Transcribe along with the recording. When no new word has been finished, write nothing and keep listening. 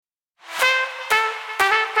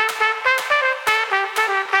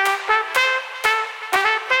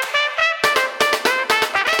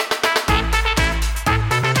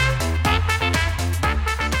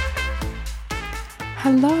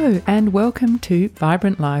and welcome to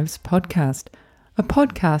Vibrant Lives Podcast, a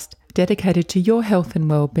podcast dedicated to your health and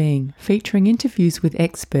well-being, featuring interviews with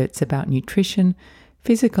experts about nutrition,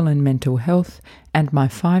 physical and mental health, and my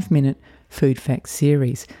 5-minute Food Facts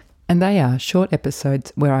series. And they are short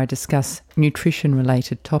episodes where I discuss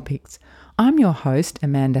nutrition-related topics. I'm your host,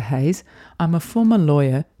 Amanda Hayes. I'm a former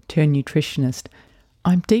lawyer turned nutritionist.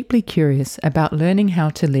 I'm deeply curious about learning how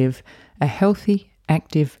to live a healthy,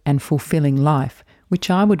 active and fulfilling life, which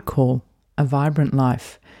I would call a vibrant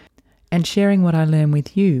life, and sharing what I learn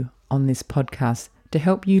with you on this podcast to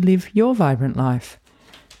help you live your vibrant life.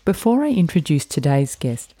 Before I introduce today's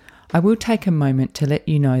guest, I will take a moment to let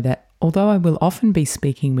you know that although I will often be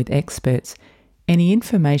speaking with experts, any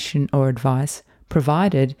information or advice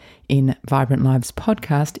provided in Vibrant Lives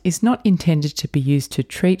podcast is not intended to be used to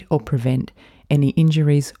treat or prevent any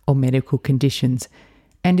injuries or medical conditions,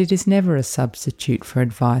 and it is never a substitute for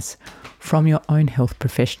advice from your own health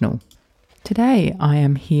professional. Today, I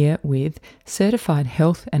am here with certified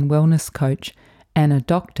health and wellness coach Anna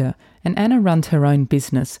Doctor, and Anna runs her own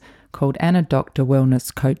business called Anna Doctor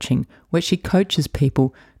Wellness Coaching, where she coaches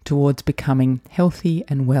people towards becoming healthy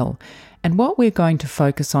and well. And what we're going to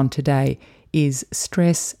focus on today is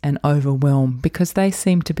stress and overwhelm, because they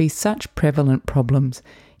seem to be such prevalent problems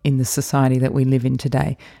in the society that we live in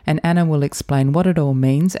today. And Anna will explain what it all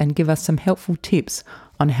means and give us some helpful tips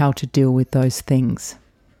on how to deal with those things.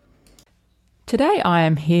 Today I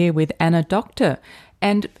am here with Anna Doctor,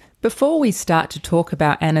 and before we start to talk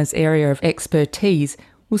about Anna's area of expertise,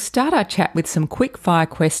 we'll start our chat with some quick fire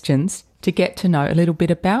questions to get to know a little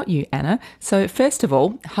bit about you, Anna. So first of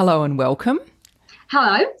all, hello and welcome.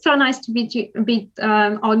 Hello, so nice to be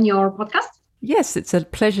on your podcast. Yes, it's a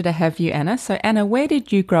pleasure to have you, Anna. So Anna, where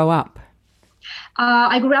did you grow up?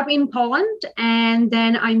 I grew up in Poland, and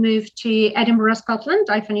then I moved to Edinburgh, Scotland.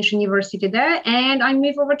 I finished university there, and I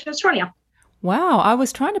moved over to Australia. Wow, I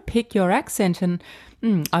was trying to pick your accent and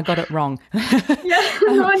I got it wrong. Yeah,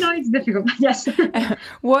 no, it's difficult. Yes.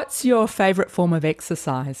 What's your favourite form of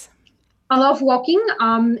exercise? I love walking,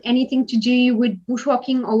 anything to do with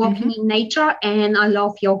bushwalking or walking in nature, and I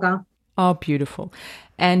love yoga. Oh, beautiful.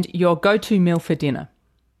 And your go-to meal for dinner?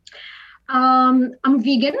 I'm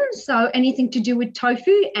vegan, so anything to do with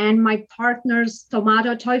tofu, and my partner's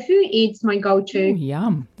tomato tofu, it's my go-to. Oh,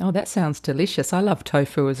 yum. Oh, that sounds delicious. I love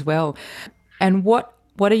tofu as well. And what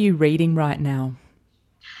are you reading right now?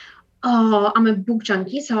 Oh, I'm a book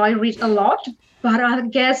junkie, so I read a lot. But I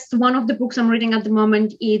guess one of the books I'm reading at the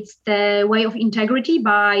moment is The Way of Integrity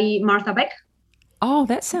by Martha Beck. Oh,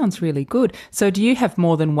 that sounds really good. So do you have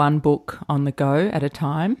more than one book on the go at a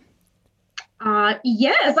time?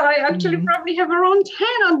 Yes, I actually probably have around 10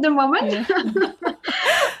 at the moment.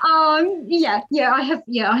 Yeah. I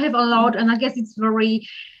have a lot, and I guess it's very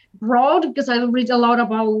broad because I read a lot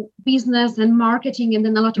about business and marketing, and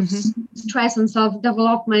then a lot of stress and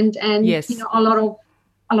self-development, and a lot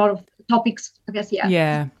of topics, I guess.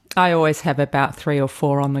 Yeah, I always have about 3 or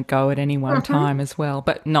 4 on the go at any one time as well,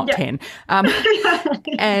 but not 10.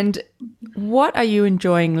 And what are you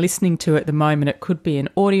enjoying listening to at the moment? It could be an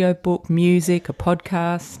audiobook, music, a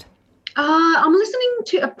podcast. I'm listening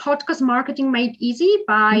to a podcast, Marketing Made Easy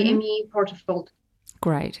by Amy Porterfield.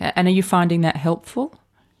 Great. And are you finding that helpful?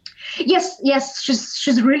 Yes.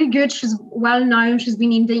 She's really good. She's well known. She's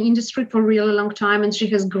been in the industry for a really long time, and she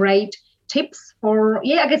has great tips for,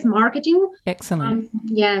 I guess, marketing. Excellent.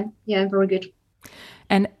 Very good.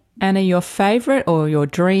 And Anna, your favourite or your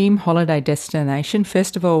dream holiday destination,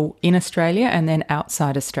 first of all in Australia and then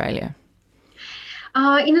outside Australia?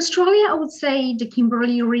 In Australia, I would say the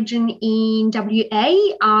Kimberley region in WA.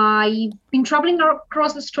 I've been traveling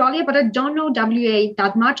across Australia, but I don't know WA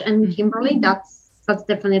that much, and Kimberley, that's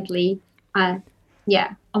definitely, on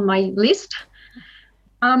my list.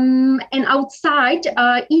 And outside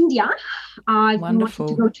India, I've wanted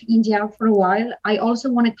to go to India for a while. I also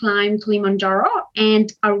want to climb Kilimanjaro,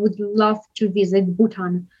 and I would love to visit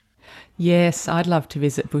Bhutan. Yes, I'd love to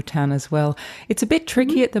visit Bhutan as well. It's a bit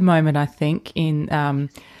tricky at the moment, I think.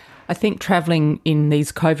 I think travelling in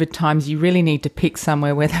these COVID times, you really need to pick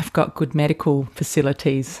somewhere where they've got good medical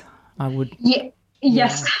facilities.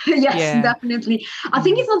 Yes, definitely. I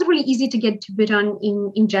think it's not really easy to get to Bhutan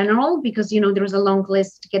in general, because, there is a long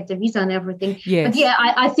list to get the visa and everything. Yes. But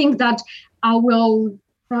I think that I will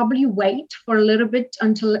probably wait for a little bit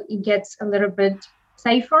until it gets a little bit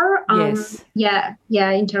safer. Yes.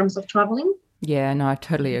 In terms of traveling. Yeah, no, I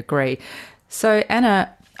totally agree. So,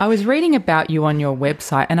 Anna, I was reading about you on your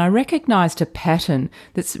website, and I recognised a pattern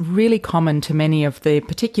that's really common to many of the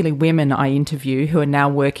particularly women I interview who are now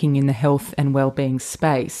working in the health and wellbeing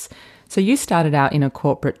space. So you started out in a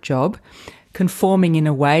corporate job, conforming in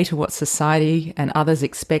a way to what society and others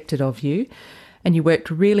expected of you. And you worked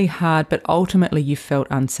really hard, but ultimately you felt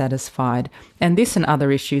unsatisfied. And this and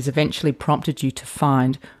other issues eventually prompted you to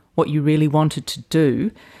find what you really wanted to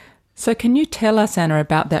do. So can you tell us, Anna,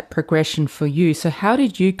 about that progression for you? So how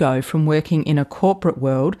did you go from working in a corporate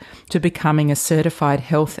world to becoming a certified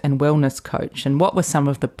health and wellness coach? And what were some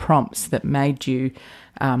of the prompts that made you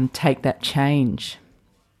take that change?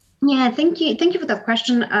 Yeah, thank you. Thank you for that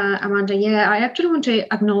question, Amanda. Yeah, I actually want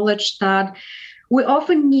to acknowledge that we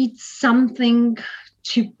often need something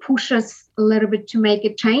to push us a little bit to make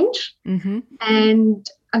a change. Mm-hmm. And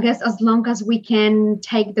I guess as long as we can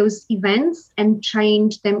take those events and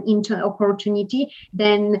change them into an opportunity,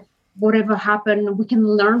 then whatever happened, we can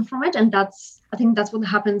learn from it. And I think that's what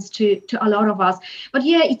happens to a lot of us. But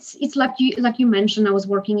yeah, it's like you mentioned, I was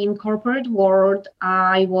working in corporate world.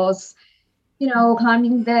 I was,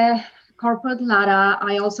 climbing the corporate ladder.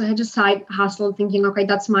 I also had a side hustle thinking, okay,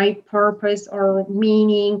 that's my purpose or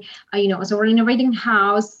meaning, so renovating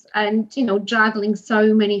house and, juggling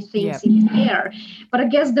so many things in there. But I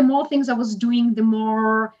guess the more things I was doing, the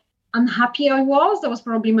more unhappy I was. I was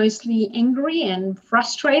probably mostly angry and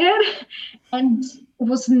frustrated and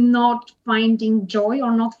was not finding joy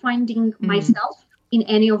or not finding myself in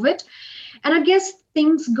any of it. And I guess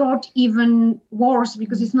things got even worse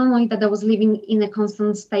because it's not only that I was living in a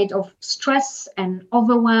constant state of stress and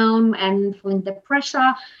overwhelm and feeling the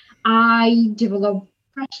pressure. I developed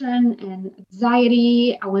depression and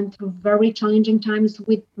anxiety. I went through very challenging times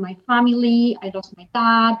with my family. I lost my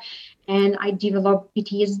dad and I developed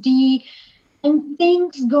PTSD. And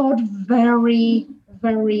things got very,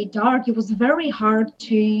 very dark. It was very hard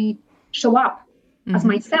to show up as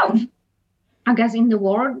myself, I guess, in the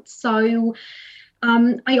world. So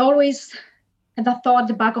I always had the thought at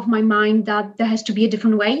the back of my mind that there has to be a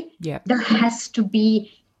different way. Yeah. There has to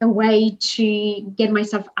be a way to get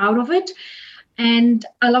myself out of it. And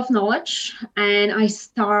I love knowledge. And I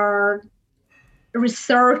start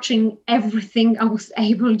researching everything I was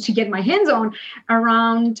able to get my hands on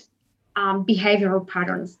around behavioral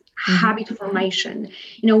patterns, habit formation,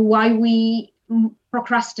 why we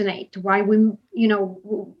procrastinate, why we,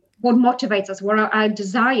 what motivates us, what are our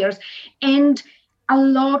desires, and a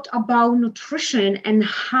lot about nutrition and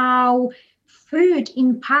how food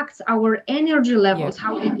impacts our energy levels,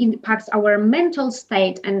 how it impacts our mental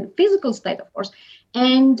state and physical state, of course.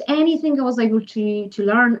 And anything I was able to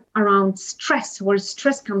learn around stress, where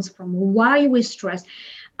stress comes from, why we stress,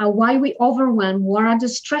 why we overwhelm, what are the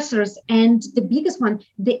stressors, and the biggest one,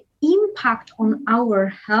 the impact on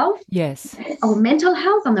our health, our mental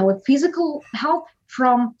health and our physical health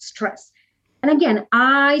from stress. And again,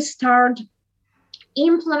 I started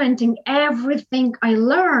implementing everything I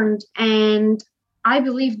learned, and I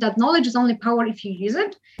believe that knowledge is only power if you use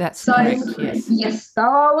it. That's correct, yes. So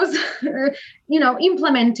I was,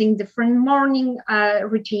 implementing different morning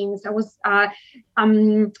routines. I was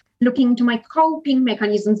looking into my coping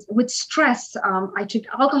mechanisms with stress. I took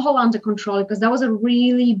alcohol under control because that was a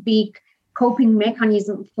really big coping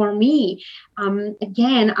mechanism for me.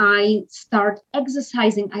 Again, I start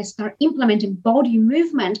exercising, I start implementing body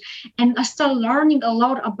movement, and I start learning a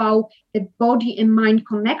lot about the body and mind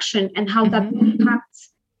connection and how that impacts,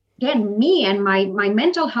 again, me and my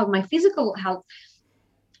mental health, my physical health.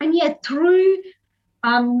 And yet through,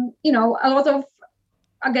 a lot of,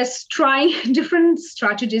 I guess, trying different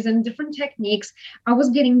strategies and different techniques, I was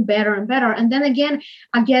getting better and better. And then again,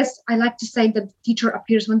 I guess I like to say that the teacher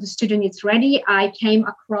appears when the student is ready. I came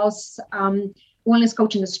across Wellness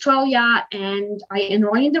Coach in Australia and I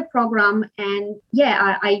enrolled in the program. And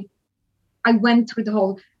I went through the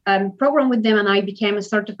whole program with them and I became a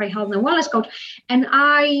certified health and wellness coach. And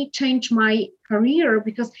I changed my career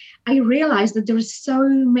because I realized that there are so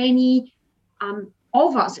many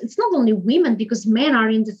of us, it's not only women, because men are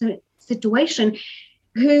in this situation,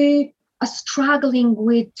 who are struggling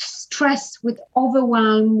with stress, with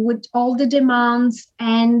overwhelm, with all the demands.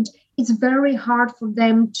 And it's very hard for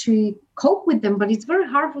them to cope with them, but it's very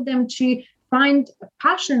hard for them to find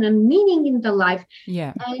passion and meaning in their life.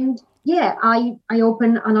 Yeah. And I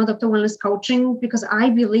opened another Dr. Wellness Coaching because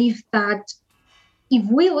I believe that if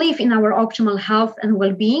we live in our optimal health and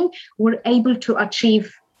well-being, we're able to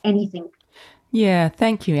achieve anything. Yeah,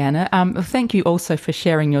 thank you, Anna. Thank you also for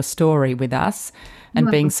sharing your story with us and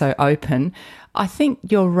being so open. I think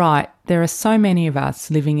you're right. There are so many of us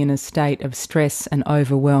living in a state of stress and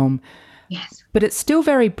overwhelm. Yes. But it's still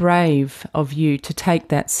very brave of you to take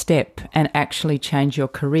that step and actually change your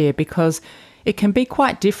career, because it can be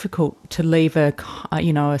quite difficult to leave a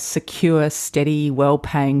secure, steady,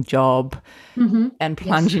 well-paying job and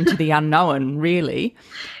plunge into the unknown, really.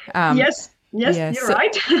 Yes. Yes, Yeah. you're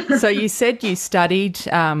right. So you said you studied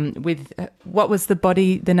with, what was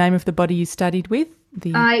the name of the body you studied with?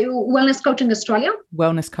 The Wellness Coaching Australia.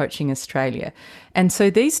 Wellness Coaching Australia. And so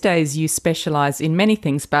these days you specialise in many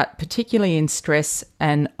things, but particularly in stress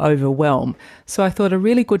and overwhelm. So I thought a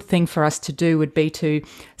really good thing for us to do would be to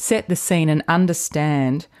set the scene and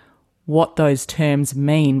understand what those terms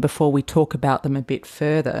mean before we talk about them a bit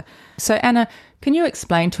further. So Anna, can you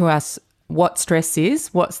explain to us what stress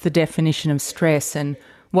is? What's the definition of stress, and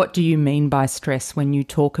what do you mean by stress when you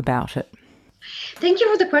talk about it? Thank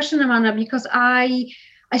you for the question, Amanda, because I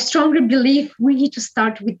strongly believe we need to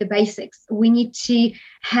start with the basics. We need to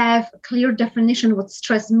have a clear definition of what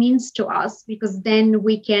stress means to us, because then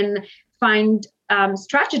we can find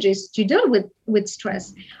strategies to deal with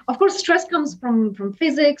stress. Of course, stress comes from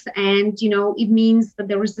physics, and it means that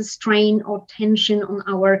there is a strain or tension on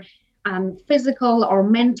our physical or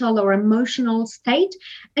mental or emotional state.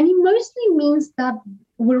 And it mostly means that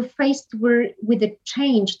we're faced with a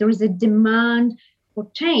change. There is a demand for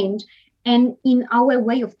change. And in our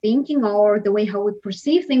way of thinking, or the way how we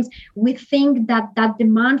perceive things, we think that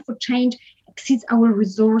demand for change exceeds our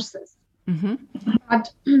resources. Mm-hmm.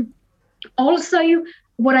 But also,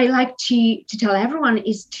 what I like to tell everyone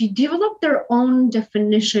is to develop their own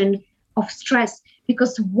definition of stress,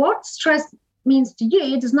 because what stress means to you,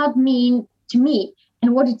 it does not mean to me.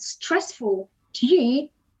 And what is stressful to you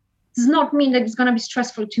does not mean that it's going to be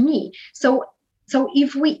stressful to me. So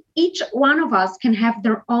if we, each one of us, can have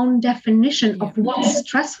their own definition of what's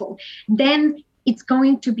stressful, then it's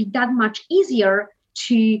going to be that much easier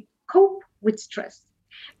to cope with stress.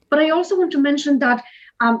 But I also want to mention that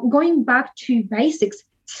going back to basics,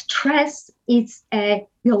 stress is a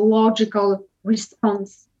biological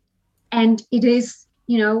response. And it is,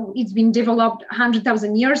 it's been developed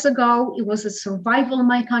 100,000 years ago. It was a survival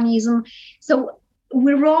mechanism. So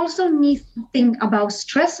we also need to think about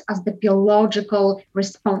stress as the biological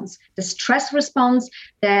response, the stress response,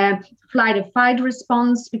 the flight or fight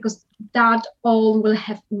response, because that all will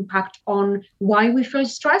have impact on why we feel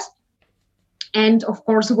stressed. And of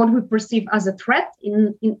course, what we perceive as a threat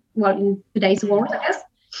in today's world, I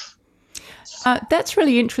guess. That's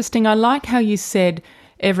really interesting. I like how you said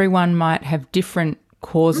everyone might have different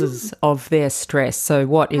causes of their stress. So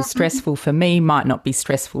what is stressful for me might not be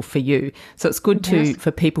stressful for you. So it's good for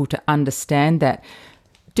people to understand that.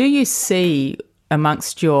 Do you see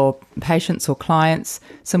amongst your patients or clients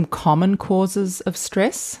some common causes of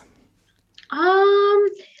stress?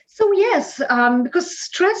 So yes, because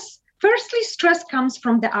stress comes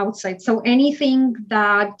from the outside. So anything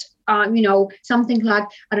that, something like,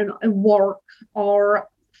 work or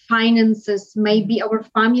finances, maybe our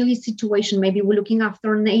family situation, maybe we're looking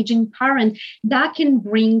after an aging parent, that can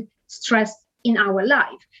bring stress in our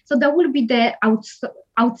life. So that will be the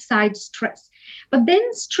outside stress. But then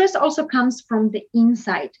stress also comes from the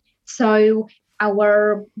inside. So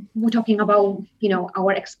we're talking about,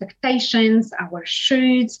 our expectations, our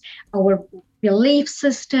shoulds, our belief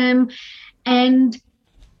system, and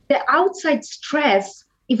the outside stress,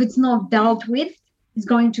 if it's not dealt with, is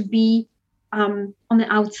going to be on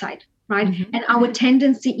the outside, right? Mm-hmm. And our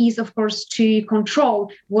tendency is, of course, to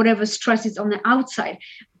control whatever stress is on the outside,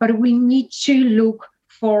 but we need to look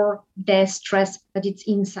for the stress that it's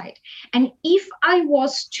inside. And if I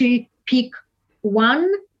was to pick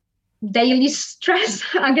one daily stress,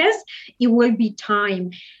 I guess it will be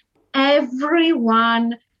time.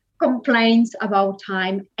 Everyone complains about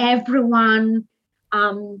time. Everyone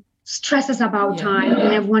stresses about time,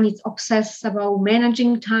 and everyone is obsessed about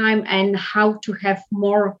managing time and how to have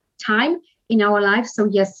more time in our life. So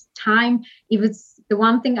yes, time, if it's the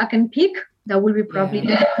one thing I can pick, that will be probably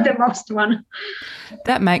the most one.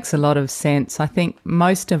 That makes a lot of sense. I think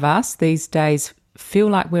most of us these days feel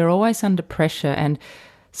like we're always under pressure, and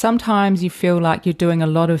sometimes you feel like you're doing a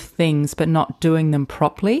lot of things but not doing them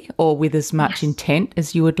properly or with as much intent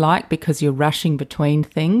as you would like because you're rushing between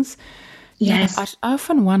things. Yes. I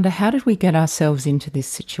often wonder, how did we get ourselves into this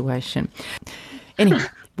situation? Anyway,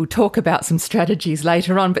 we'll talk about some strategies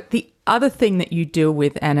later on. But the other thing that you deal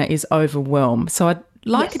with, Anna, is overwhelm. So I'd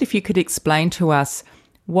like it if you could explain to us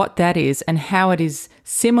what that is and how it is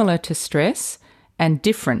similar to stress and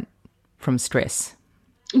different from stress.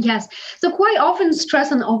 Yes. So quite often stress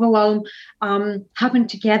and overwhelm happen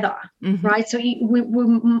together, right? So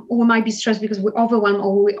we might be stressed because we're overwhelmed,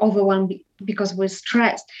 or we're overwhelmed because we're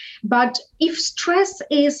stressed. But if stress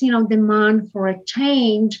is, demand for a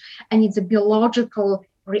change and it's a biological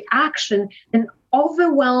reaction, then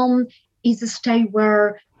overwhelm is a state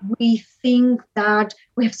where we think that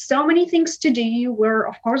we have so many things to do. We're,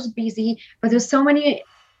 of course, busy, but there's so many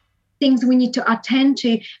things we need to attend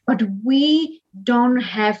to, but we don't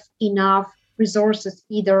have enough resources,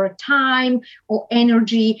 either time or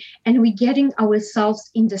energy, and we're getting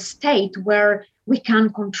ourselves in the state where we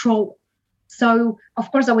can't control. So,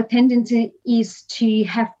 of course, our tendency is to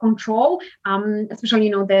have control, especially,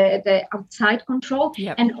 the outside control.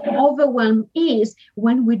 Yep. And overwhelm is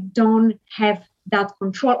when we don't have that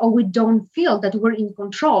control, or we don't feel that we're in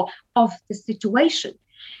control of the situation.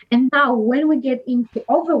 And now when we get into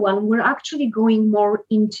overwhelm, we're actually going more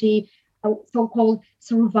into a so-called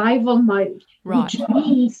survival mode, right. Which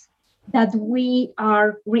means that we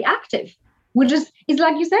are reactive. It's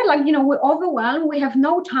like you said, we're overwhelmed, we have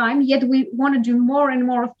no time, yet we want to do more and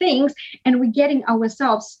more things, and we're getting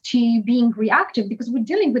ourselves to being reactive because we're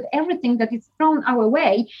dealing with everything that is thrown our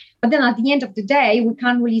way. But then at the end of the day, we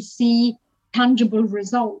can't really see tangible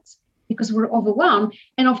results because we're overwhelmed.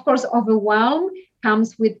 And of course, overwhelm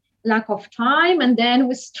comes with lack of time, and then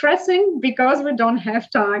we're stressing because we don't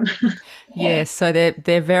have time. Yes, so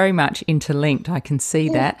they're very much interlinked. I can see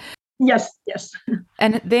that. Yes.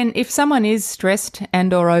 And then if someone is stressed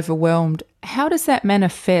and or overwhelmed, how does that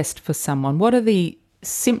manifest for someone? What are the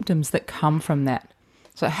symptoms that come from that?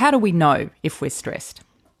 So how do we know if we're stressed?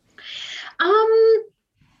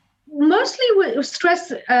 Mostly with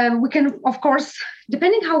stress, we can, of course,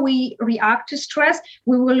 depending how we react to stress,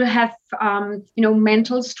 we will have,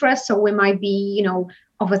 mental stress. So we might be,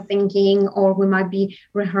 overthinking, or we might be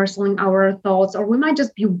rehearsing our thoughts, or we might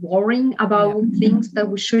just be worrying about things that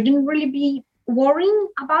we shouldn't really be worrying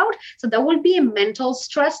about. So that will be a mental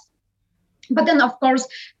stress. But then, of course,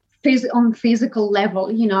 on physical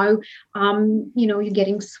level, you're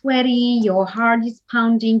getting sweaty, your heart is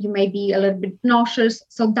pounding, you may be a little bit nauseous.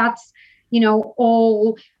 So that's,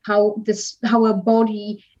 all how our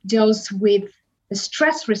body deals with the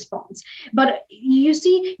stress response. But you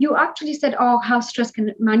see, you actually said, how stress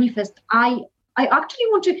can manifest. I actually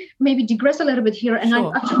want to maybe digress a little bit here. And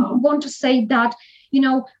sure. I actually want to say that,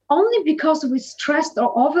 only because we're stressed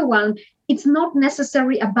or overwhelmed, it's not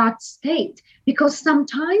necessarily a bad state, because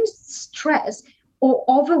sometimes stress or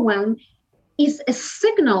overwhelm is a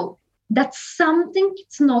signal that something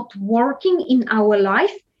is not working in our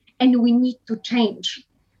life and we need to change.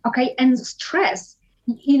 Okay. And stress,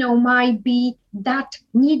 might be that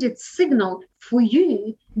needed signal for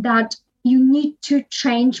you that you need to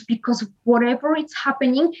change because whatever is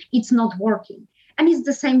happening, it's not working. And it's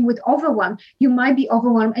the same with overwhelm. You might be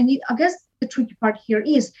overwhelmed. And I guess the tricky part here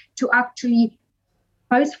is to actually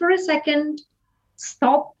pause for a second,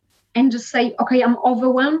 stop, and just say, okay, I'm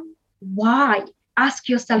overwhelmed. Why? Ask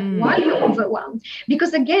yourself why you're overwhelmed.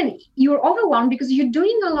 Because again, you're overwhelmed because you're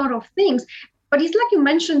doing a lot of things. But it's like you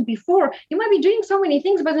mentioned before, you might be doing so many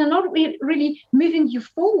things, but they're not really moving you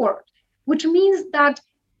forward, which means that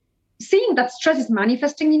seeing that stress is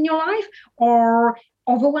manifesting in your life or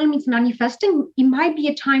overwhelm is manifesting, it might be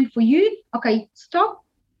a time for you, okay, stop,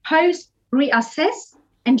 pause, reassess,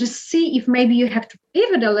 and just see if maybe you have to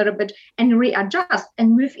pivot a little bit and readjust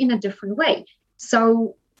and move in a different way.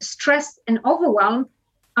 So stress and overwhelm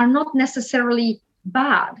are not necessarily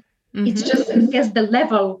bad. Mm-hmm. It's just, I guess, the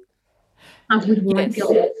level as we want to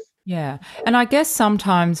go. Yeah. And I guess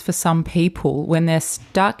sometimes for some people, when they're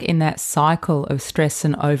stuck in that cycle of stress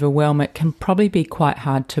and overwhelm, it can probably be quite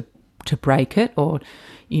hard to break it, or,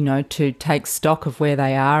 to take stock of where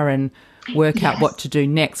they are and work out what to do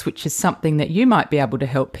next, which is something that you might be able to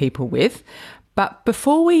help people with. But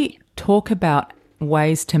before we talk about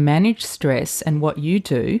ways to manage stress and what you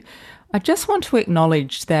do, I just want to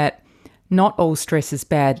acknowledge that not all stress is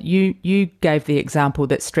bad. You gave the example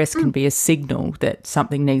that stress can be a signal that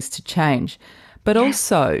something needs to change. But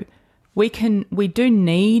also we do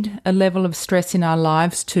need a level of stress in our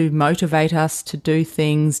lives to motivate us to do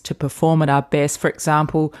things, to perform at our best. For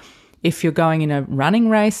example, if you're going in a running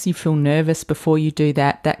race, you feel nervous before you do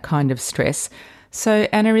that kind of stress. So,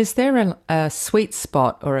 Anna, is there a sweet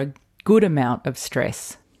spot or a good amount of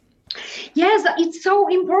stress? Yes, it's so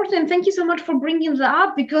important. Thank you so much for bringing that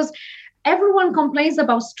up, because everyone complains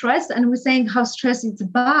about stress and we're saying how stress is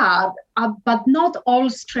bad, but not all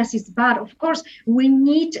stress is bad. Of course, we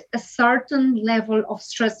need a certain level of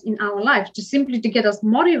stress in our life to get us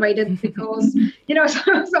motivated because,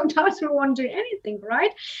 sometimes we won't do anything,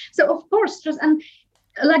 right? So of course, stress, and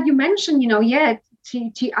like you mentioned,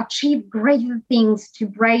 to achieve greater things, to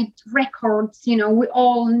break records, we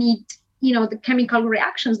all need, the chemical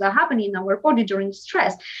reactions that happen in our body during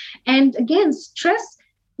stress. And again, stress,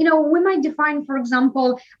 we might define, for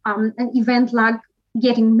example, an event like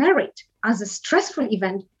getting married as a stressful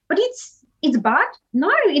event, but it's bad.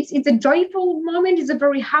 No, it's a joyful moment. It's a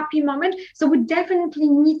very happy moment. So we definitely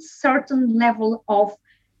need certain level of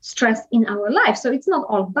stress in our life. So it's not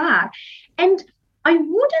all bad. And I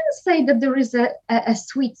wouldn't say that there is a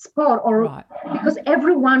sweet spot, or Right. because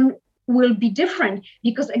everyone will be different.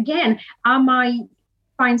 Because again, I might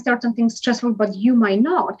find certain things stressful, but you might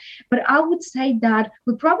not. But I would say that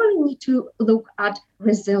we probably need to look at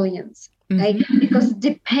resilience. Okay, because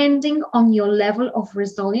depending on your level of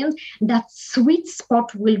resilience, that sweet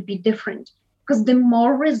spot will be different. Because the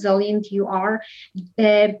more resilient you are,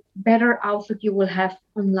 the better outlook you will have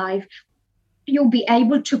on life. You'll be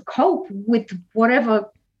able to cope with whatever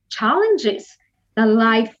challenges that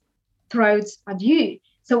life throws at you.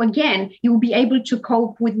 So again, you'll be able to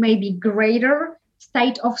cope with maybe greater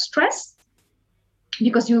state of stress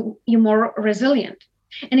because you're more resilient.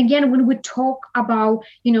 And again, when we talk about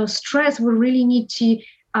stress, we really need to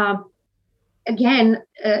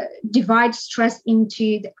divide stress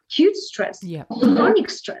into the acute stress, chronic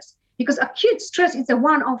stress. Because acute stress is a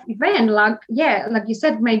one-off event, like you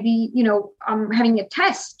said, maybe having a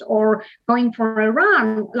test or going for a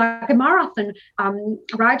run, like a marathon,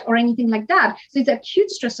 right, or anything like that. So it's acute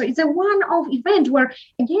stress. So it's a one-off event where,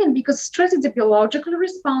 again, because stress is a biological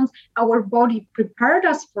response, our body prepared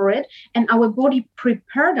us for it, and our body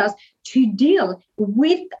prepared us to deal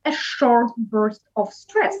with a short burst of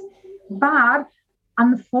stress. But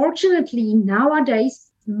unfortunately, nowadays,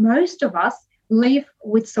 most of us live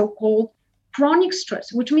with so-called chronic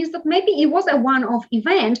stress, which means that maybe it was a one-off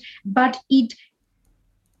event, but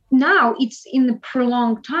now it's in the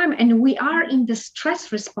prolonged time, and we are in the stress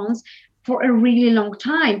response for a really long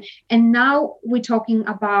time. And now we're talking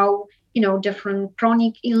about, different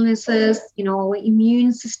chronic illnesses,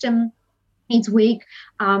 immune system is weak,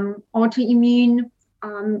 autoimmune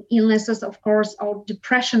illnesses, of course, or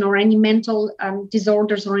depression or any mental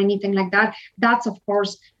disorders or anything like that. That's, of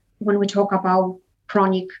course, when we talk about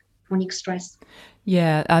chronic stress.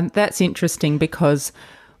 Yeah, that's interesting because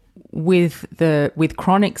with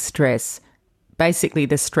chronic stress, basically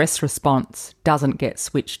the stress response doesn't get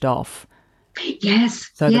switched off.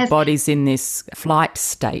 Yes. So the body's in this flight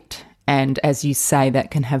state. And as you say,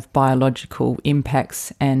 that can have biological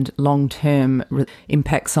impacts and long-term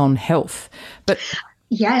impacts on health. But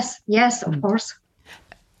yes, of course.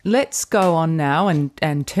 Let's go on now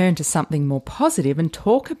and turn to something more positive and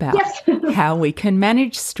talk about how we can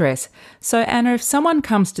manage stress. So, Anna, if someone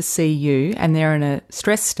comes to see you and they're in a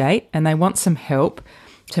stress state and they want some help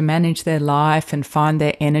to manage their life and find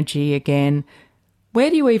their energy again, where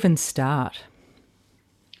do you even start?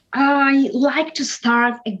 I like to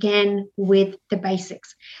start again with the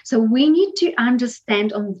basics. So we need to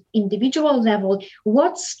understand on individual level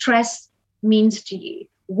what stress means to you,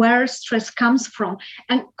 where stress comes from.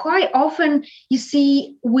 And quite often, you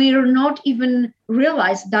see, we're not even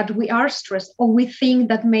realize that we are stressed, or we think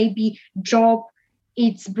that maybe job,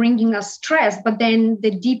 it's bringing us stress. But then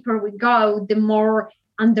the deeper we go, the more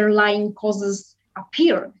underlying causes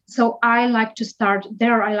appear. So I like to start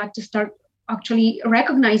there. I like to start actually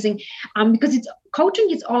recognizing, because coaching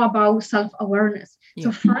is all about self-awareness. Yeah.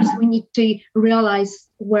 So first we need to realize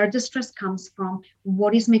where the stress comes from,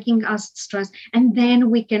 what is making us stress, and then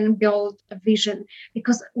we can build a vision,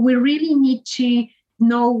 because we really need to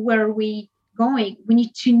know where we're going. We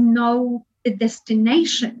need to know the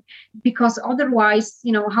destination, because otherwise,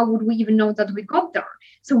 how would we even know that we got there?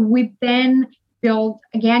 So we then build,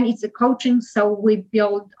 again, it's a coaching, so we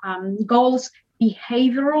build goals,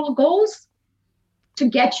 behavioral goals, to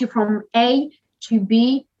get you from A to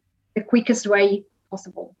B the quickest way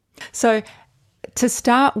possible. So to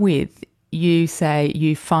start with, you say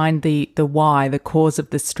you find the why, the cause of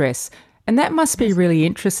the stress. And that must be really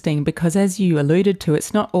interesting because, as you alluded to,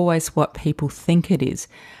 it's not always what people think it is.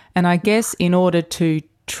 And I guess in order to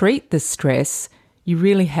treat the stress, you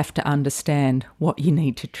really have to understand what you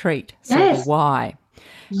need to treat. So the why.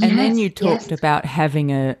 And then you talked about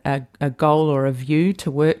having a goal or a view to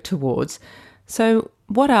work towards. So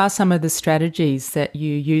what are some of the strategies that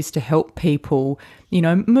you use to help people,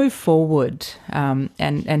 move forward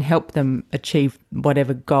and help them achieve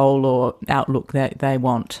whatever goal or outlook that they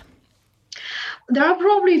want? There are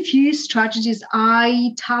probably a few strategies.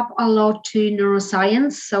 I tap a lot to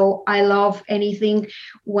neuroscience. So I love anything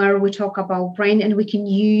where we talk about brain, and we can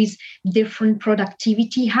use different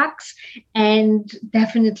productivity hacks and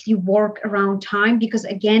definitely work around time, because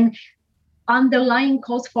again, underlying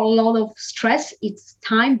cause for a lot of stress, it's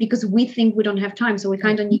time, because we think we don't have time. So we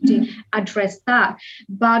kind of need to address that.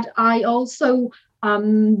 But I also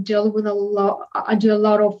do a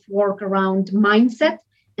lot of work around mindset.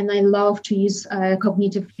 And I love to use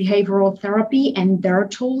cognitive behavioral therapy and their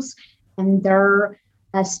tools and their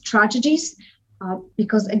strategies,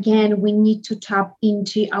 because, again, we need to tap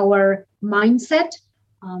into our mindset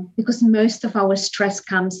because most of our stress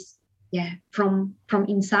comes from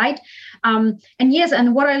inside. And yes,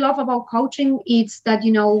 and what I love about coaching is that,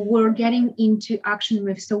 we're getting into action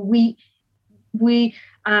with, so we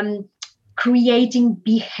creating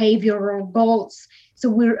behavioral goals. So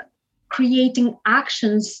we're creating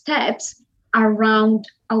action steps around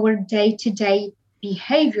our day-to-day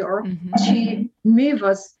behavior to move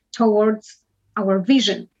us towards our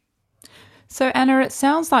vision. So, Anna, it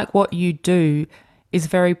sounds like what you do is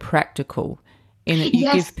very practical in that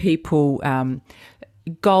you give people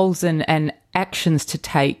goals and actions to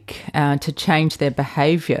take to change their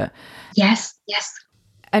behaviour. Yes.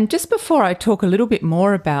 And just before I talk a little bit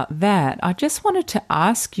more about that, I just wanted to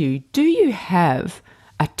ask you, do you have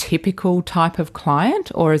a typical type of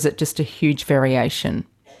client, or is it just a huge variation?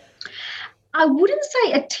 I wouldn't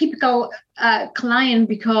say a typical client,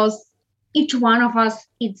 because each one of us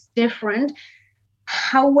is different.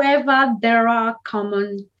 However, there are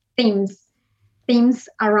common themes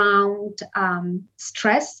around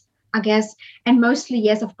stress, I guess. And mostly,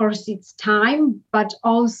 yes, of course, it's time, but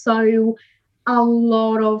also a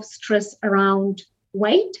lot of stress around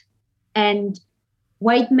weight and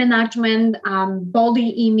weight management, body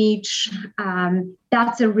image.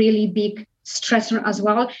 That's a really big stressor as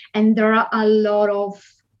well. And there are a lot of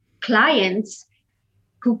clients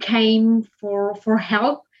who came for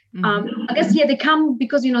help. I guess, they come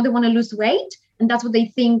because, they want to lose weight. And that's what they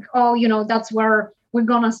think, that's where we're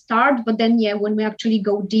going to start. But then, when we actually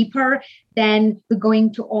go deeper, then we're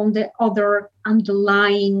going to all the other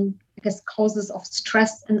underlying, I guess, causes of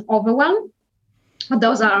stress and overwhelm. But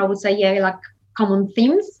those are, I would say, like common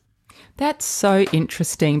themes. That's so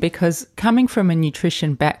interesting, because coming from a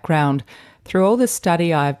nutrition background, through all the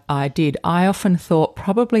study I did, I often thought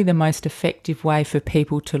probably the most effective way for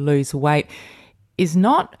people to lose weight is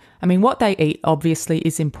not, what they eat obviously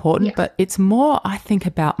is important, but it's more, I think,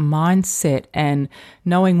 about mindset and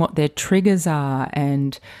knowing what their triggers are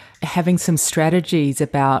and having some strategies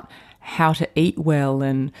about how to eat well.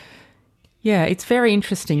 And it's very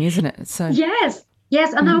interesting, isn't it? So Yes.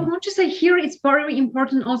 And I want to say here, it's very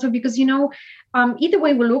important also because, either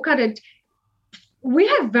way we look at it, we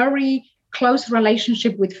have very close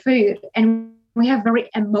relationship with food, and we have very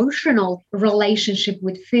emotional relationship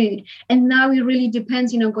with food. And now it really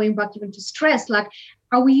depends, going back even to stress, like,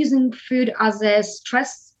 are we using food as a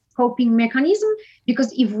stress coping mechanism?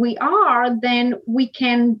 Because if we are, then we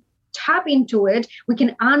can tap into it. We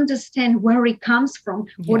can understand where it comes from,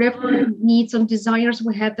 whatever needs and desires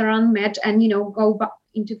we have that are unmet, and, go back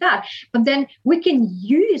into that. But then we can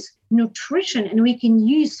use nutrition and we can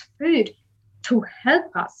use food to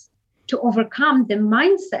help us to overcome the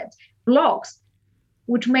mindset blocks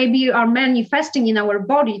which maybe are manifesting in our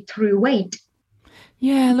body through weight.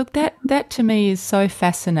 Yeah, look, that to me is so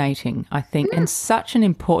fascinating, I think, and such an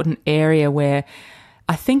important area where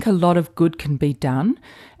I think a lot of good can be done.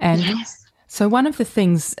 And so one of the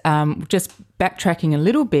things, just backtracking a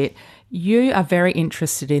little bit, you are very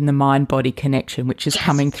interested in the mind-body connection, which is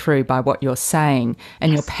coming through by what you're saying,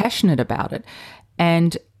 and you're passionate about it.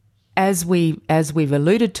 And as we've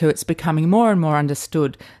alluded to, it's becoming more and more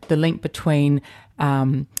understood, the link between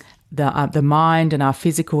the mind and our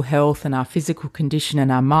physical health and our physical condition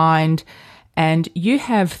and our mind. And you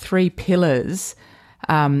have 3 pillars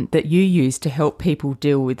that you use to help people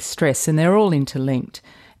deal with stress, and they're all interlinked.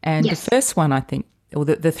 And the first one, I think, or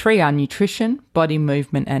the 3 are nutrition, body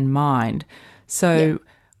movement, and mind. So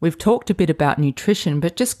we've talked a bit about nutrition,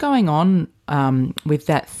 but just going on with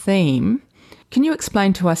that theme, can you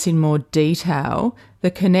explain to us in more detail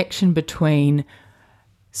the connection between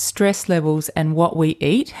stress levels and what we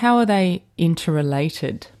eat? How are they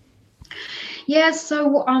interrelated?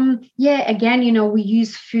 So again, we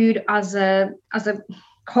use food as a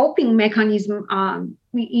coping mechanism,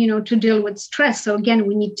 to deal with stress. So again,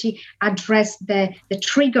 we need to address the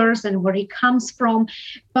triggers and where it comes from.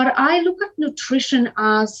 But I look at nutrition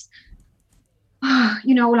as,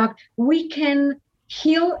 like we can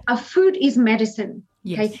heal. A food is medicine,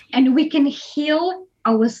 okay, and we can heal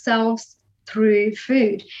ourselves through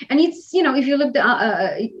food. And it's, if you look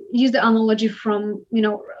use the analogy from,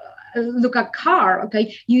 look at car,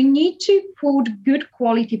 okay, you need to put good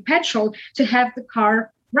quality petrol to have the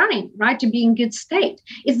car running, right, to be in good state.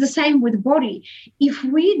 It's the same with body. If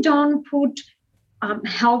we don't put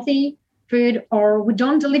healthy food, or we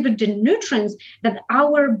don't deliver the nutrients that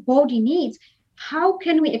our body needs, how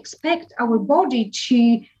can we expect our body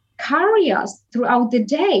to carry us throughout the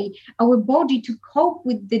day, our body to cope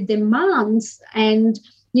with the demands and,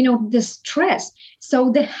 the stress? So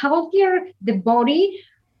the healthier the body,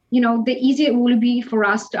 the easier it will be for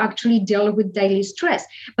us to actually deal with daily stress.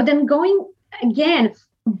 But then going again,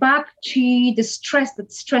 back to the stress,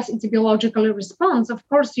 that stress is a biological response. Of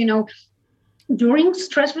course, during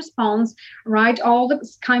stress response, right, all the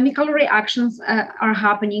chemical reactions are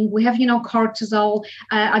happening. We have, cortisol,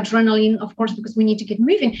 adrenaline, of course, because we need to get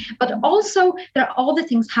moving. But also there are all the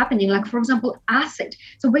things happening, like, for example, acid.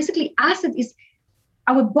 So basically, acid is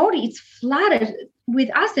our body. It's flooded with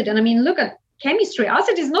acid. And I mean, look at chemistry.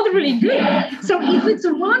 Acid is not really good. So if it's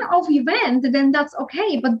a one-off event, then that's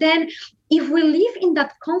okay. But then if we live in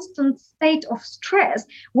that constant state of stress,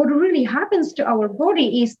 what really happens to our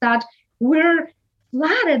body is that we're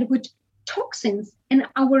flooded with toxins and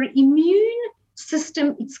our immune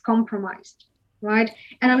system is compromised, right?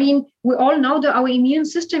 And I mean, we all know that our immune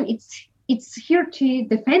system, it's here to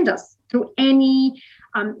defend us through any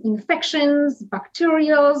infections,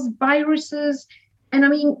 bacteria, viruses. And I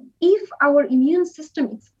mean, if our immune system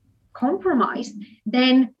is compromised,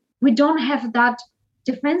 then we don't have that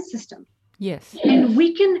defense system. Yes. And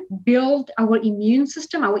we can build our immune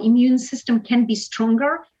system. Our immune system can be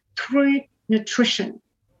stronger through nutrition.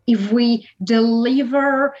 If we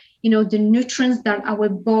deliver, the nutrients that our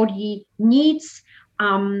body needs,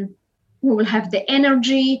 we will have the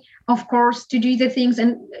energy, of course, to do the things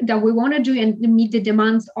and that we want to do and meet the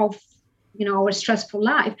demands of, our stressful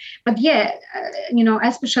life. But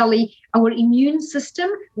especially our immune system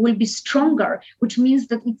will be stronger, which means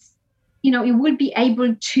that it's, it will be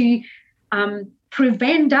able to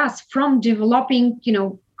prevent us from developing,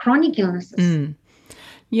 chronic illnesses. Mm.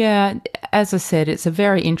 Yeah, as I said, it's a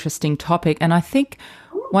very interesting topic. And I think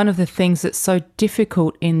one of the things that's so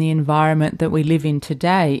difficult in the environment that we live in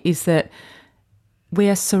today is that we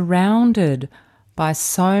are surrounded by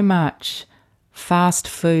so much fast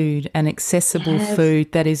food and accessible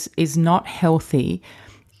food that is not healthy.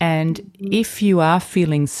 And if you are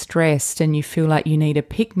feeling stressed and you feel like you need a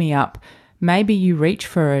pick-me-up, maybe you reach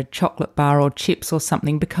for a chocolate bar or chips or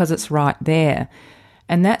something because it's right there.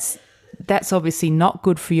 And that's obviously not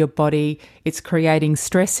good for your body. It's creating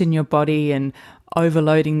stress in your body and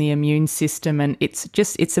overloading the immune system, and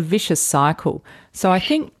it's a vicious cycle. So I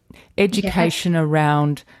think education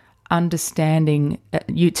around understanding,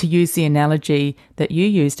 to use the analogy that you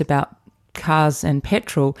used about cars and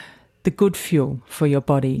petrol, the good fuel for your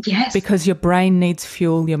body. Yes. Because your brain needs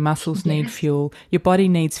fuel, your muscles need fuel, your body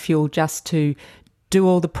needs fuel just to do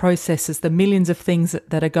all the processes, the millions of things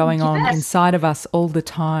that are going on inside of us all the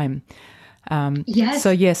time. So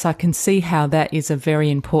yes, I can see how that is a very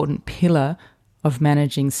important pillar of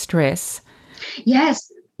managing stress. Yes.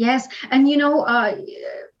 And,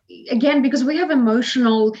 again, because we have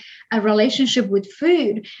emotional relationship with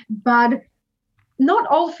food, but not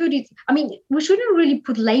all food is, we shouldn't really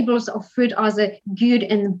put labels of food as a good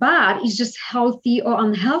and bad. It's just healthy or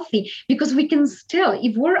unhealthy, because we can still,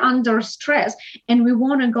 if we're under stress and we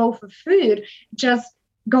want to go for food, just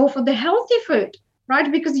go for the healthy food,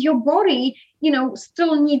 right? Because your body,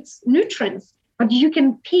 still needs nutrients, but you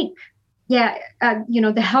can pick,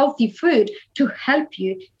 the healthy food to help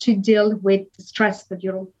you to deal with the stress that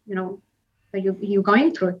you're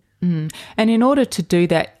going through. Mm. And in order to do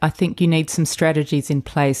that, I think you need some strategies in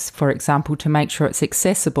place, for example, to make sure it's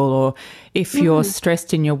accessible, or if you're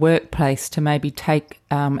stressed in your workplace, to maybe take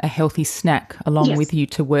a healthy snack along with you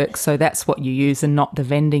to work. So that's what you use and not the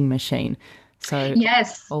vending machine. So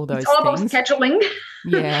all those it's all things. About scheduling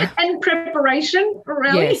and preparation,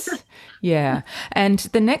 really. Yes, yeah. And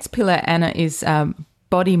the next pillar, Anna, is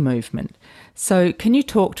body movement. So can you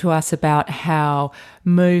talk to us about how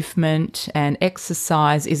movement and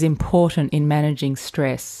exercise is important in managing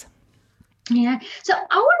stress? Yeah. So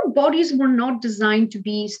our bodies were not designed to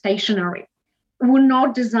be stationary. We're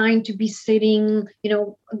not designed to be sitting,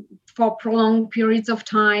 for prolonged periods of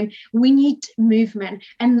time. We need movement.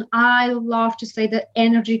 And I love to say that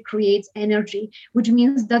energy creates energy, which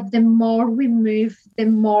means that the more we move, the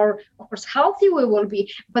more, of course, healthy we will be,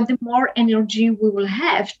 but the more energy we will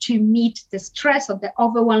have to meet the stress or the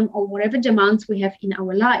overwhelm or whatever demands we have in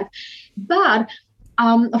our life. But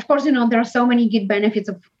of course, there are so many good benefits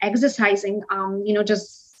of exercising,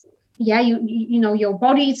 your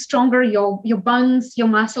body is stronger, your bones, your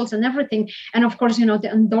muscles and everything. And of course, the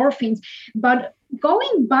endorphins. But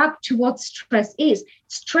going back to what stress is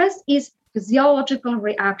physiological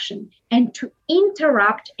reaction. And to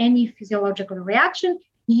interrupt any physiological reaction,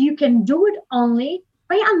 you can do it only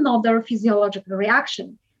by another physiological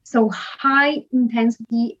reaction. So high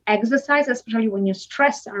intensity exercise, especially when you're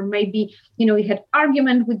stressed, or maybe, you had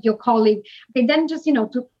argument with your colleague, okay, then just,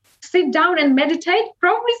 to sit down and meditate,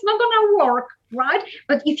 probably it's not going to work, right?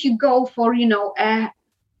 But if you go for, a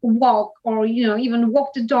walk, or, even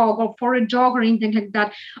walk the dog, or for a jog or anything like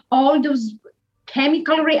that, all those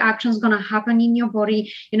chemical reaction is going to happen in your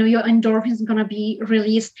body. Your endorphins is going to be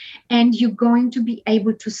released, and you're going to be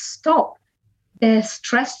able to stop the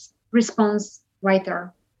stress response right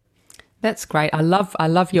there. That's great. I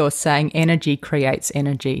love your saying energy creates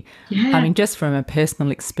energy. Yeah. I mean, just from a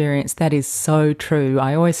personal experience, that is so true.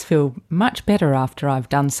 I always feel much better after I've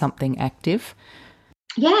done something active.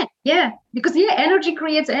 Yeah. Because energy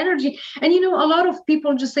creates energy. And a lot of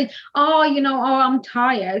people just say, I'm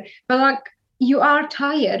tired. But like, you are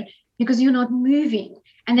tired because you're not moving.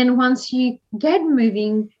 And then once you get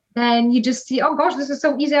moving, then you just see, oh gosh, this is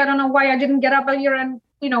so easy. I don't know why I didn't get up earlier and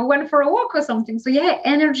went for a walk or something. So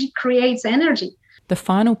energy creates energy. The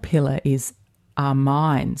final pillar is our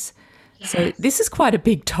minds. Yes. So this is quite a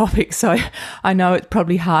big topic. So I know it's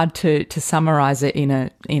probably hard to summarize it in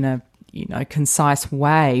a concise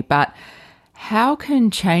way, but how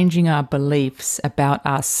can changing our beliefs about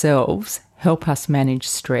ourselves help us manage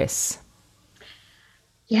stress?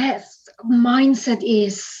 Yes, mindset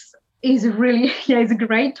is really, it's a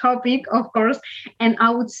great topic, of course. And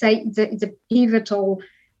I would say it's a pivotal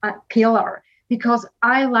pillar, because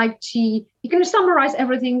I like to, you can summarize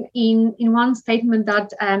everything in one statement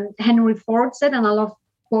that Henry Ford said, and I love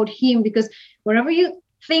quote him, because wherever you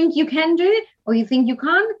think you can do it or you think you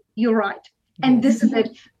can't, you're right. And this is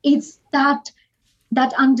it. It's that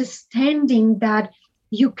understanding that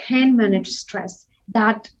you can manage stress,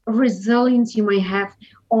 that resilience you may have,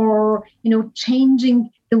 or changing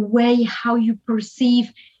the way how you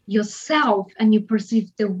perceive yourself and you perceive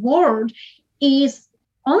the world is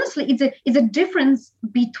honestly it's a difference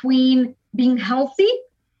between being healthy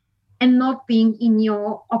and not being in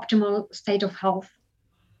your optimal state of health.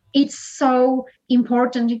 It's so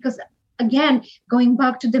important because, again, going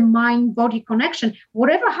back to the mind-body connection,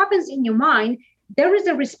 whatever happens in your mind, there is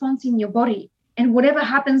a response in your body. And whatever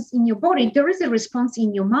happens in your body, there is a response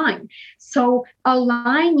in your mind. So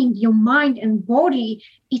aligning your mind and body,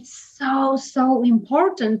 it's so, so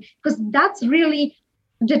important, because that's really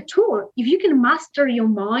the tool. If you can master your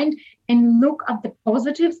mind and look at the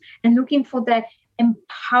positives and looking for the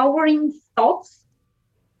empowering thoughts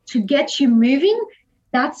to get you moving,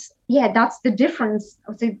 that's the difference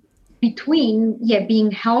between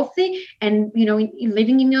being healthy and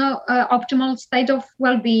living in your optimal state of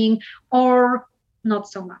well-being, or not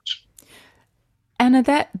so much. Anna,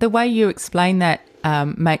 that the way you explain that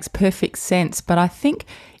makes perfect sense, but I think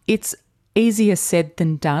it's easier said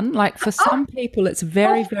than done. Like for some people, it's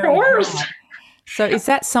very, very hard. So is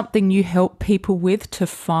that something you help people with, to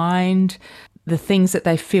find the things that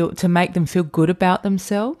they feel, to make them feel good about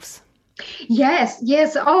themselves? Yes.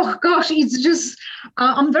 Oh gosh, it's just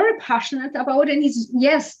I'm very passionate about it. And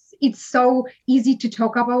it's so easy to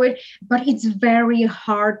talk about it, but it's very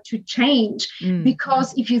hard to change.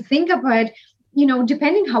 Because if you think about it,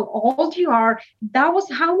 depending how old you are, that was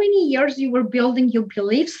how many years you were building your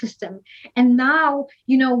belief system. And now,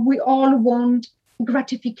 we all want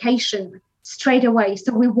gratification straight away.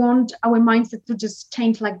 So we want our mindset to just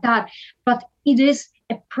change like that. But it is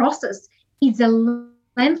a process. It's a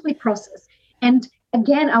lengthy process. And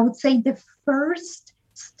again, I would say the first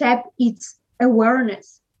step is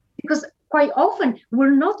awareness, because quite often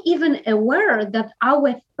we're not even aware that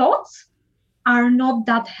our thoughts are not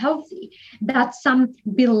that healthy, that some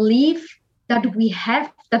belief that we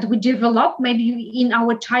have, that we develop maybe in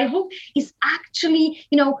our childhood, is actually,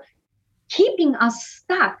 keeping us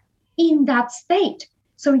stuck in that state.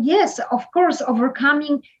 So yes, of course,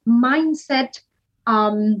 overcoming mindset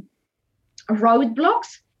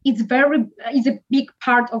roadblocks is a big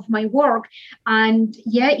part of my work. And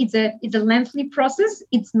it's a lengthy process.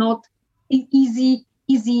 It's not easy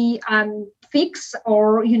fix,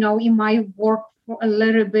 or it might work for a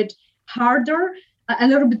little bit harder, a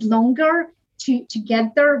little bit longer to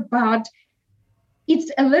get there, but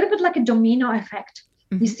it's a little bit like a domino effect.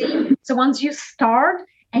 You see, so once you start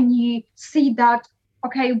and you see that,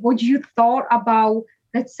 okay, what you thought about,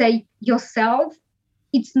 let's say, yourself,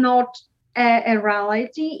 it's not a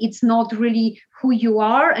reality, it's not really who you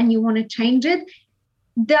are, and you want to change it,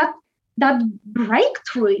 that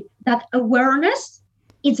breakthrough, that awareness,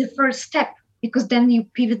 is the first step, because then you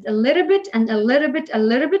pivot a little bit and a little bit,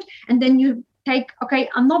 and then you take,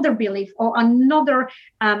 another belief or another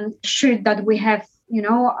should that we have,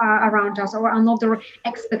 around us, or another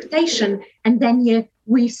expectation. And then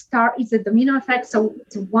we start, it's a domino effect. So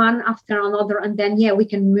it's one after another. And then, we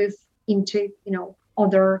can move into,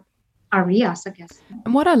 other areas, I guess.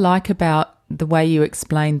 And what I like about the way you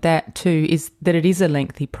explained that too is that it is a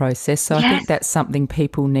lengthy process. So I think that's something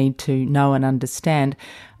people need to know and understand.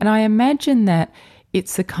 And I imagine that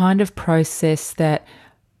it's the kind of process that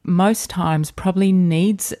most times probably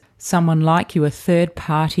needs someone like you, a third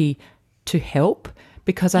party, to help,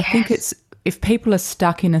 because I think it's, if people are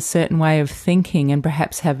stuck in a certain way of thinking and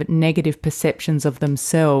perhaps have negative perceptions of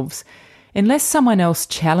themselves, unless someone else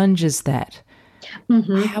challenges that,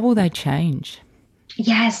 how will they change?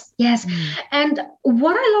 Yes. And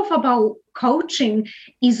what I love about coaching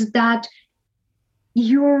is that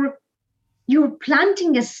you're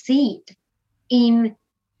planting a seed in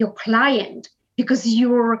your client because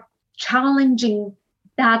you're challenging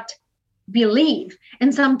that belief.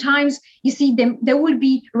 And sometimes you see there will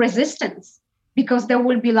be resistance because there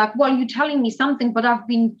will be like, well, you're telling me something, but I've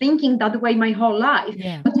been thinking that way my whole life.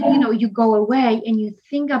 Yeah. But you go away and you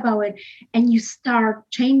think about it and you start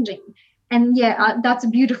changing. And that's a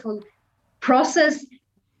beautiful process.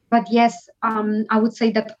 But yes, I would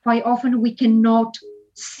say that quite often we cannot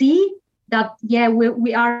see that,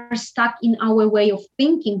 we are stuck in our way of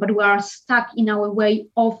thinking, but we are stuck in our way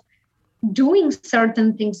of doing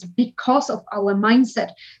certain things because of our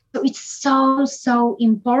mindset. So it's so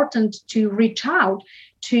important to reach out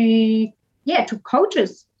to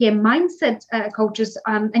coaches, mindset coaches,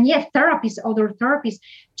 and therapists, other therapists,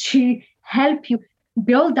 to help you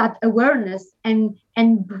build that awareness and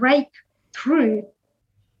break through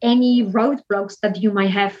any roadblocks that you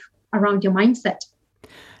might have around your mindset.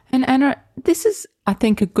 And Anna, this is, I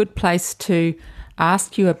think, a good place to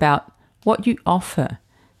ask you about what you offer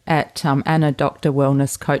at Anna Doctor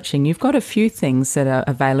Wellness Coaching. You've got a few things that are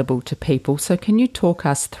available to people. So can you talk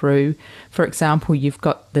us through, for example, you've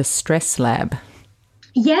got the Stress Lab.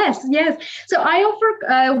 Yes. So I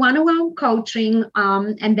offer one-on-one coaching,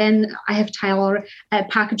 and then I have tailored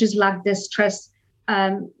packages like the Stress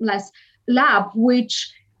Less Lab,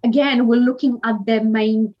 which, again, we're looking at the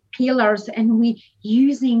main pillars and we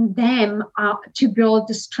using them to build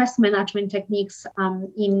the stress management techniques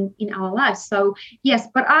in our lives. So yes,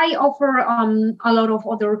 but I offer a lot of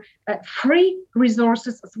other free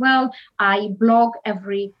resources as well. I blog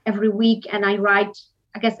every week and I write,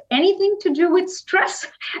 I guess, anything to do with stress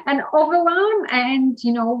and overwhelm and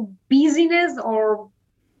busyness, or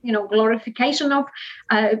glorification of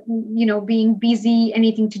being busy,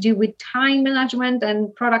 anything to do with time management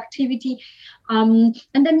and productivity. And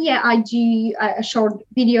then I do short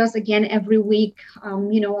videos again every week,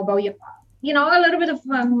 about a little bit of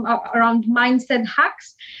around mindset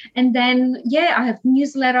hacks. And then I have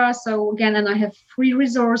newsletters. So again, and I have free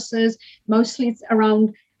resources. Mostly it's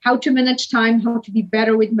around how to manage time, how to be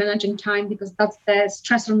better with managing time, because that's the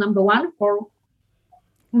stressor number one for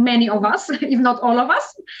many of us, if not all of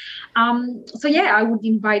us. I would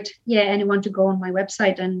invite anyone to go on my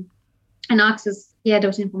website and access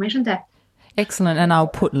those information there. Excellent. And I'll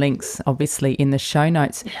put links obviously in the show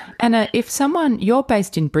notes. Anna, if you're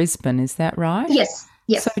based in Brisbane, is that right? Yes.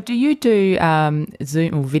 So do you do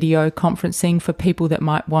Zoom or video conferencing for people that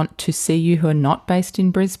might want to see you who are not based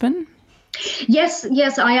in Brisbane? Yes,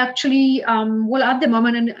 I actually, at the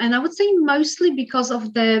moment, and I would say mostly because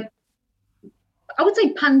of the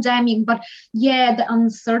pandemic, but the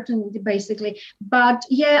uncertainty basically. But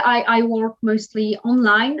I work mostly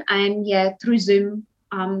online and through Zoom.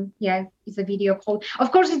 It's a video call.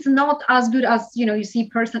 Of course, it's not as good as you see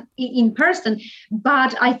in person,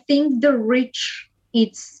 but I think the reach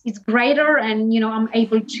it's greater, and I'm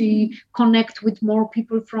able to connect with more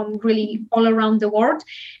people from really all around the world.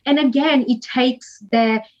 And again, it takes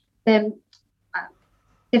the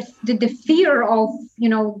fear of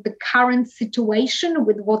the current situation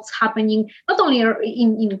with what's happening not only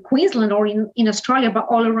in Queensland or in Australia, but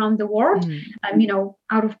all around the world,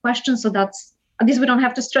 out of question. So that's, at least we don't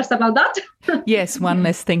have to stress about that. Yes, one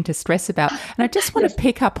less thing to stress about. And I just want to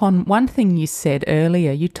pick up on one thing you said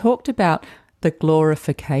earlier. You talked about the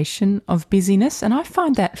glorification of busyness, and I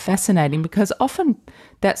find that fascinating because often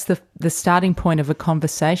that's the starting point of a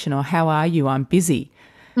conversation, or how are you? I'm busy,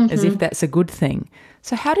 as if that's a good thing.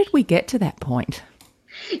 So how did we get to that point?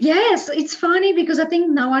 Yes, it's funny because I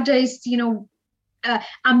think nowadays,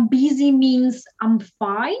 I'm busy means I'm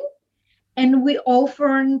fine. And we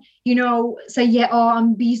often, say,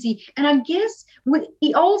 I'm busy. And I guess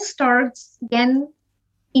it all starts again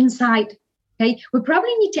inside. Okay, we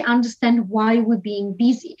probably need to understand why we're being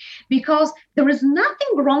busy, because there is nothing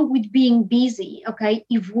wrong with being busy. Okay,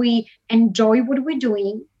 if we enjoy what we're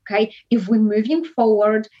doing, okay, if we're moving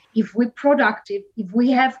forward, if we're productive, if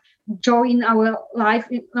we have joy in our life,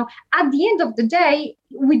 at the end of the day,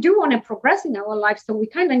 we do want to progress in our life. So we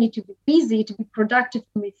kind of need to be busy to be productive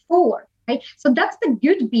to move forward. Okay? So that's the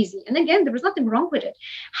good busy. And again, there is nothing wrong with it.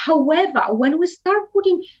 However, when we start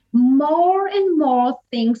putting more and more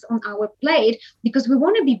things on our plate because we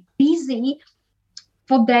want to be busy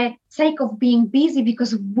for the sake of being busy,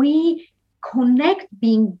 because we connect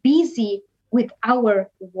being busy with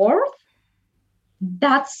our worth.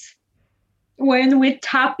 That's when we're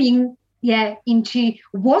tapping into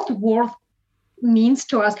what worth means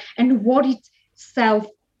to us and what it's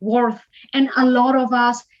self-worth. And a lot of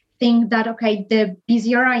us think that, okay, the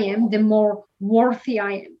busier I am, the more worthy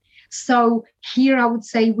I am. So here I would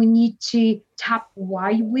say we need to tap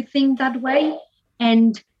why we think that way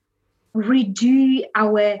and redo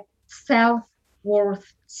our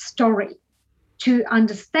self-worth story to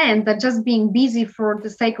understand that just being busy for the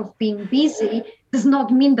sake of being busy does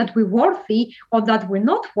not mean that we're worthy or that we're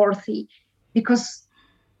not worthy, because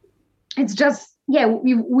it's just,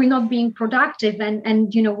 we're not being productive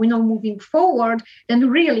and we're not moving forward. Then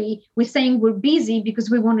really we're saying we're busy because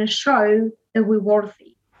we want to show that we're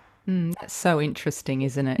worthy. That's so interesting,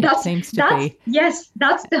 isn't it? It seems to be. Yes,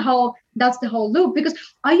 that's the whole loop, because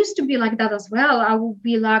I used to be like that as well. I would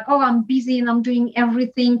be like, oh, I'm busy and I'm doing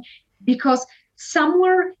everything, because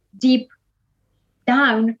somewhere deep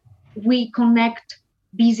down we connect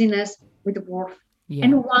busyness with worth. Yeah.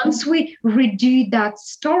 And once we redo that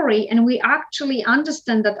story and we actually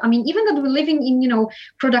understand that, I mean, even that we're living in,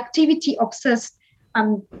 productivity obsessed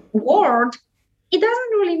world, it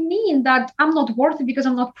doesn't really mean that I'm not worthy because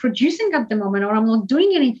I'm not producing at the moment or I'm not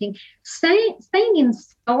doing anything. Staying in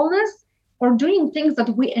stillness or doing things that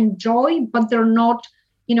we enjoy, but they're not,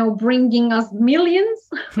 bringing us millions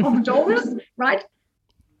of dollars, right?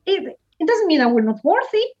 It doesn't mean that we're not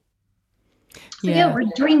worthy. So we're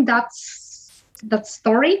doing that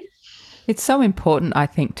story. It's so important, I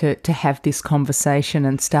think, to have this conversation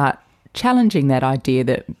and start challenging that idea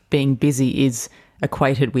that being busy is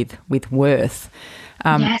equated with worth.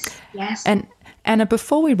 Yes. And Anna,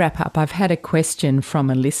 before we wrap up, I've had a question from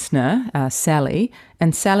a listener, Sally,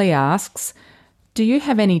 and Sally asks, do you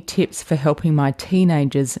have any tips for helping my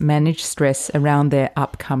teenagers manage stress around their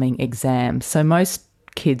upcoming exams? So most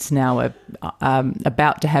kids now are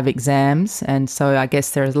about to have exams, and so I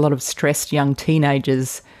guess there is a lot of stressed young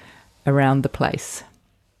teenagers around the place.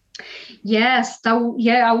 Yes,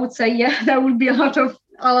 I would say there would be a lot of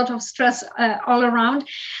stress all around.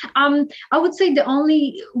 I would say the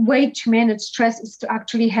only way to manage stress is to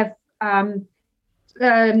actually have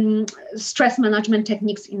stress management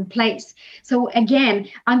techniques in place. So again,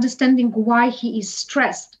 understanding why he is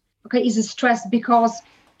stressed. Okay, is he stressed because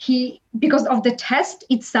of the test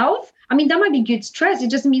itself? I mean, that might be good stress. It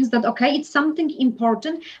just means that, okay, it's something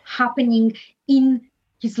important happening in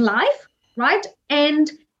his life, right? And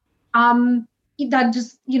that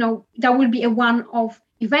just, that will be a one-off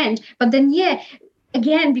event. But then,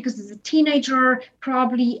 again, because as a teenager,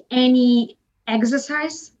 probably any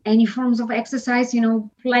exercise, any forms of exercise,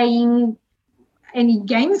 playing any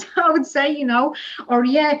games, I would say, or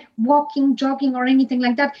walking, jogging, or anything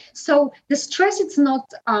like that. So the stress, it's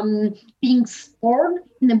not being stored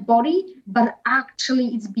in the body, but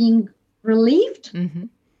actually it's being relieved. Mm-hmm.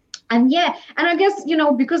 And I guess,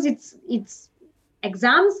 because it's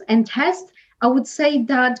exams and tests, I would say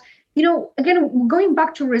that, again, going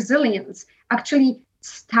back to resilience, actually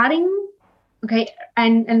studying, okay,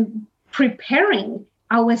 and preparing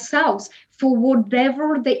ourselves for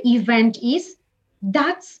whatever the event is,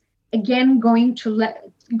 that's again going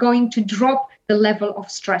to drop the level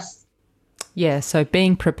of stress. Yeah, so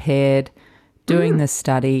being prepared, doing the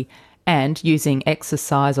study, and using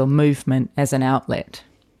exercise or movement as an outlet.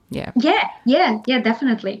 Yeah,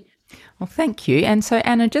 definitely. Well, thank you. And so,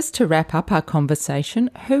 Anna, just to wrap up our conversation,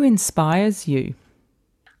 who inspires you?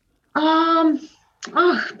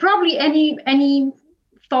 Probably any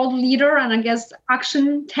thought leader and I guess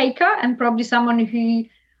action taker, and probably someone who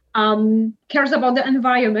cares about the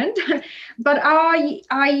environment. But I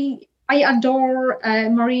adore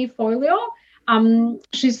Marie Forleo.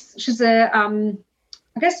 She's a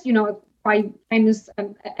I guess quite famous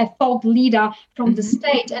a thought leader from the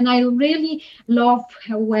state, and I really love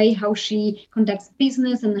her way how she conducts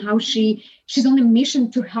business and how she's on a mission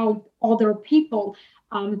to help other people.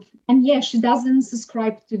 And she doesn't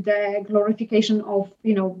subscribe to the glorification of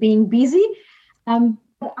being busy.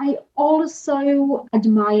 But I also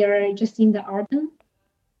admire Jacinda Ardern,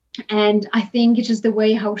 and I think it's just the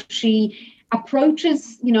way how she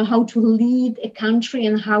approaches, how to lead a country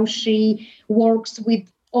and how she works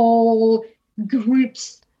with all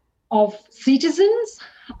groups of citizens,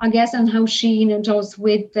 I guess, and how she does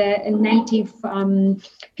with the native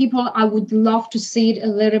people. I would love to see it a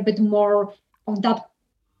little bit more of that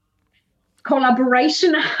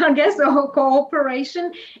collaboration, I guess, or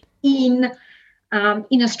cooperation in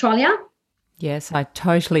Australia. Yes, I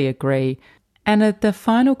totally agree. And the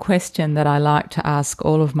final question that I like to ask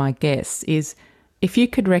all of my guests is, if you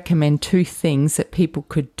could recommend 2 things that people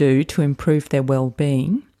could do to improve their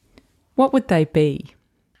well-being, what would they be?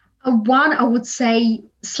 One, I would say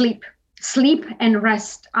sleep and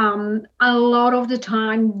rest. A lot of the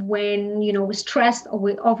time when, we're stressed or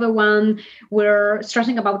we're overwhelmed, we're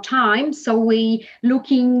stressing about time. So we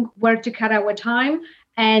looking where to cut our time,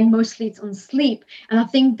 and mostly it's on sleep. And I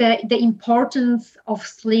think that the importance of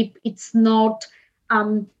sleep, it's not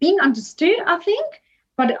being understood, I think.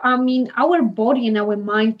 But I mean, our body and our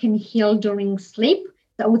mind can heal during sleep.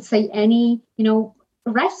 So I would say any,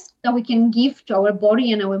 rest that we can give to our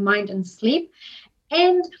body and our mind and sleep.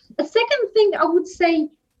 And a second thing, I would say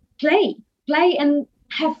play and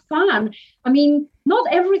have fun. I mean, not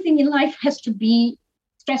everything in life has to be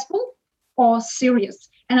stressful or serious.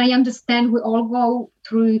 And I understand we all go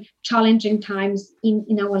through challenging times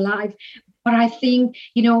in our life. But I think,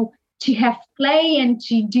 to have play and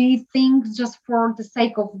to do things just for the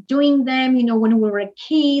sake of doing them, when we were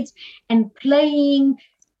kids and playing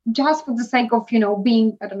just for the sake of,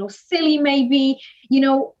 being, I don't know, silly maybe,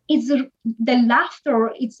 the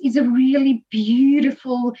laughter, it's a really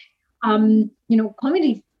beautiful,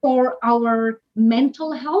 comedy for our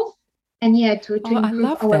mental health. And to improve I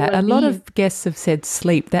love our that. well-being. A lot of guests have said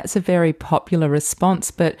sleep. That's a very popular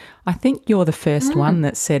response, but I think you're the first one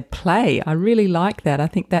that said play. I really like that. I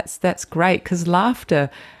think that's great, because laughter,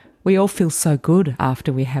 we all feel so good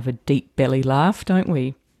after we have a deep belly laugh, don't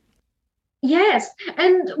we? Yes,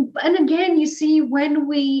 and again, you see, when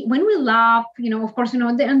we laugh, of course, the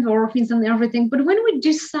endorphins and everything. But when we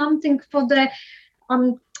do something for the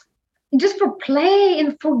just for play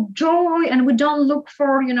and for joy, and we don't look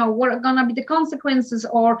for, what are gonna be the consequences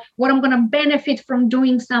or what I'm gonna benefit from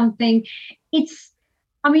doing something, it's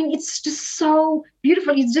just so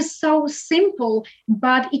beautiful. It's just so simple,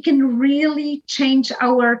 but it can really change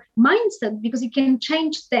our mindset, because it can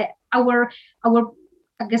change our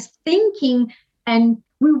I guess thinking, and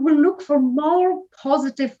we will look for more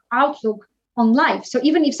positive outlook on life. So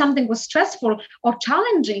even if something was stressful or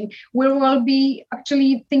challenging, we will be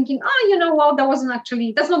actually thinking,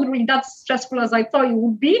 that's not really that stressful as I thought it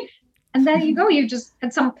would be. And there you go, you just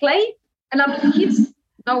had some play. And our kids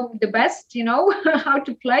know the best, how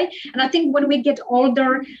to play. And I think when we get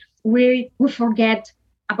older, we forget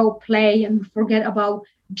about play and forget about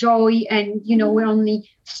joy, and we're only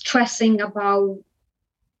stressing about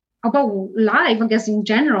life, I guess, in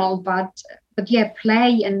general, but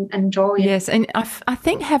play and joy. Yes, and I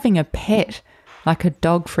think having a pet, like a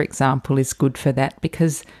dog, for example, is good for that,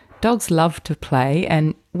 because dogs love to play,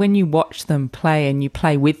 and when you watch them play and you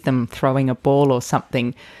play with them throwing a ball or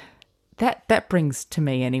something, that brings, to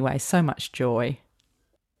me anyway, so much joy.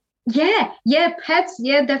 Pets,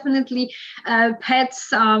 definitely. Pets,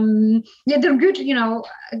 they're good,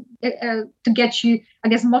 to get you, I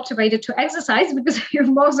guess, motivated to exercise, because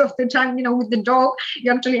most of the time, with the dog,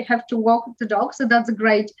 you actually have to walk the dog. So that's a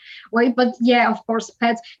great way. But of course,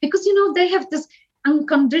 pets, because, they have this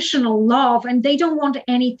unconditional love, and they don't want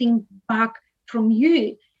anything back from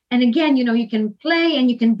you. And again, you can play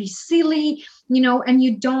and you can be silly, and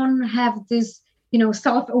you don't have this,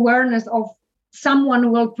 self-awareness of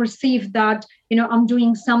someone will perceive that, I'm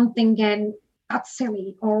doing something and that's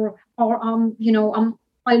silly, or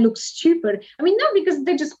I look stupid. I mean, no, because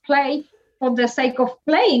they just play for the sake of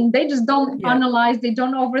playing. They just don't analyze, they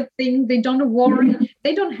don't overthink, they don't worry,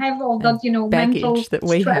 they don't have all that, baggage mental that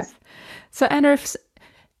we stress. have. So Anna,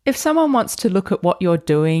 if someone wants to look at what you're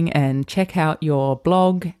doing and check out your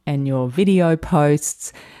blog and your video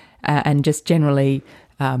posts, and just generally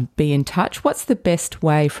be in touch, what's the best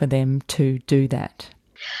way for them to do that?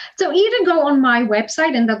 So either go on my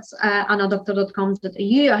website, and that's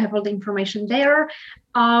annadoctor.com.au. I have all the information there.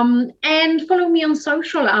 And follow me on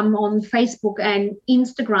social. I'm on Facebook and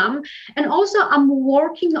Instagram. And also I'm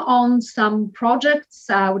working on some projects,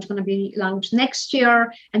 which are going to be launched next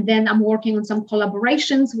year. And then I'm working on some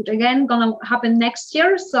collaborations, which again, going to happen next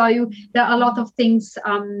year. So there are a lot of things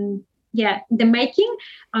the making.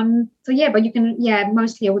 But you can,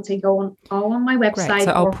 mostly I would say go on my website. Great.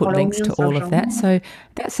 So I'll put links to all of that. So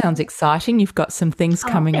that sounds exciting. You've got some things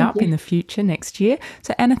coming up in the future next year.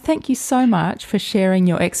 So Anna, thank you so much for sharing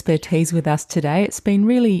your expertise with us today. It's been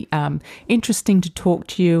really interesting to talk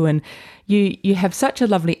to you, and you have such a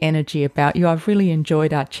lovely energy about you. I've really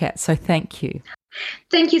enjoyed our chat. So thank you.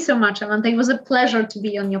 Thank you so much, Amanda. It was a pleasure to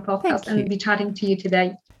be on your podcast and be chatting to you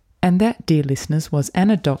today. And that, dear listeners, was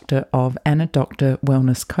Anna Doctor of Anna Doctor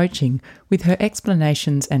Wellness Coaching, with her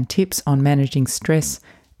explanations and tips on managing stress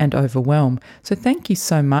and overwhelm. So thank you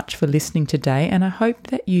so much for listening today, and I hope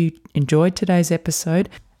that you enjoyed today's episode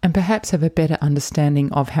and perhaps have a better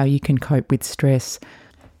understanding of how you can cope with stress.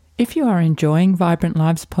 If you are enjoying Vibrant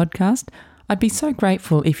Lives podcast, I'd be so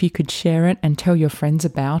grateful if you could share it and tell your friends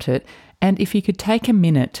about it. And if you could take a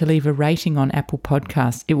minute to leave a rating on Apple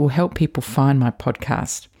Podcasts, it will help people find my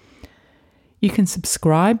podcast. You can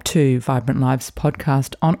subscribe to Vibrant Lives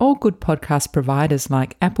podcast on all good podcast providers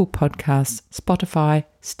like Apple Podcasts, Spotify,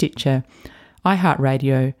 Stitcher,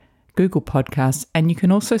 iHeartRadio, Google Podcasts, and you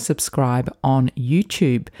can also subscribe on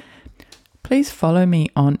YouTube. Please follow me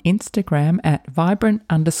on Instagram at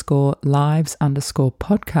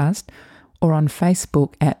vibrant_lives_podcast or on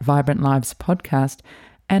Facebook at Vibrant Lives Podcast.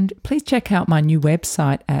 And please check out my new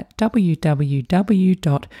website at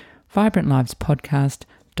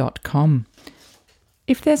www.vibrantlivespodcast.com.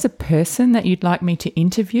 If there's a person that you'd like me to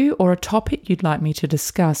interview or a topic you'd like me to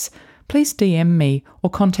discuss, please DM me or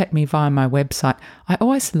contact me via my website. I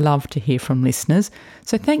always love to hear from listeners.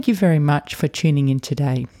 So thank you very much for tuning in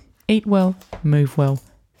today. Eat well, move well,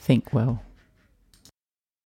 think well.